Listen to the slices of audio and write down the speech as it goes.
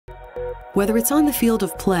Whether it's on the field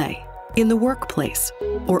of play, in the workplace,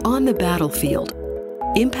 or on the battlefield,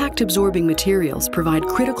 impact-absorbing materials provide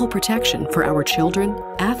critical protection for our children,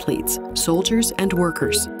 athletes, soldiers, and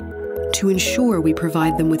workers. To ensure we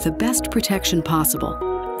provide them with the best protection possible,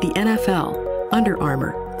 the NFL, Under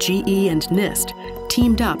Armour, GE, and NIST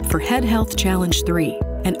teamed up for Head Health Challenge 3,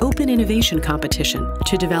 an open innovation competition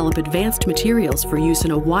to develop advanced materials for use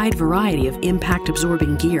in a wide variety of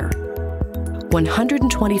impact-absorbing gear.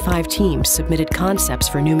 125 teams submitted concepts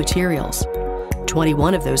for new materials.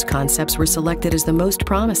 21 of those concepts were selected as the most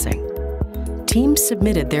promising. Teams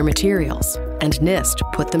submitted their materials, and NIST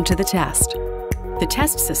put them to the test. The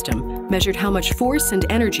test system measured how much force and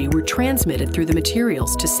energy were transmitted through the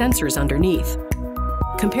materials to sensors underneath.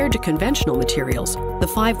 Compared to conventional materials,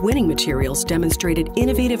 the 5 winning materials demonstrated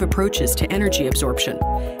innovative approaches to energy absorption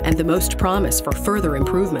and the most promise for further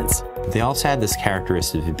improvements. They also had this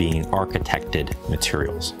characteristic of being architected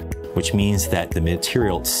materials, which means that the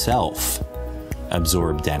material itself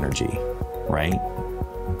absorbed energy, right?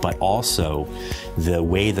 But also the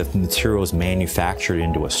way the material is manufactured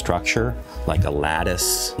into a structure, like a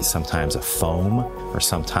lattice, sometimes a foam, or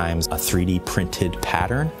sometimes a 3D printed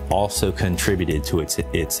pattern, also contributed to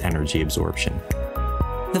its energy absorption.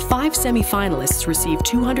 The 5 semifinalists received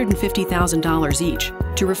 $250,000 each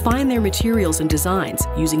to refine their materials and designs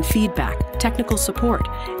using feedback, technical support,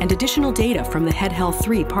 and additional data from the Head Health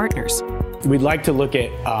 3 partners. We'd like to look at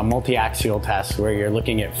multi-axial tests where you're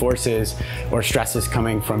looking at forces or stresses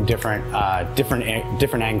coming from different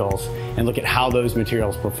angles and look at how those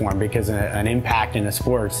materials perform, because an impact in a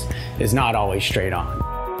sports is not always straight on.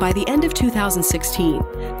 By the end of 2016,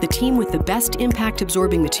 the team with the best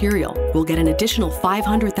impact-absorbing material will get an additional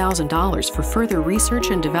 $500,000 for further research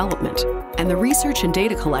and development. And the research and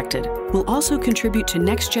data collected will also contribute to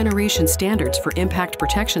next-generation standards for impact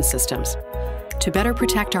protection systems to better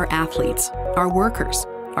protect our athletes, our workers,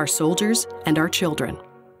 our soldiers, and our children.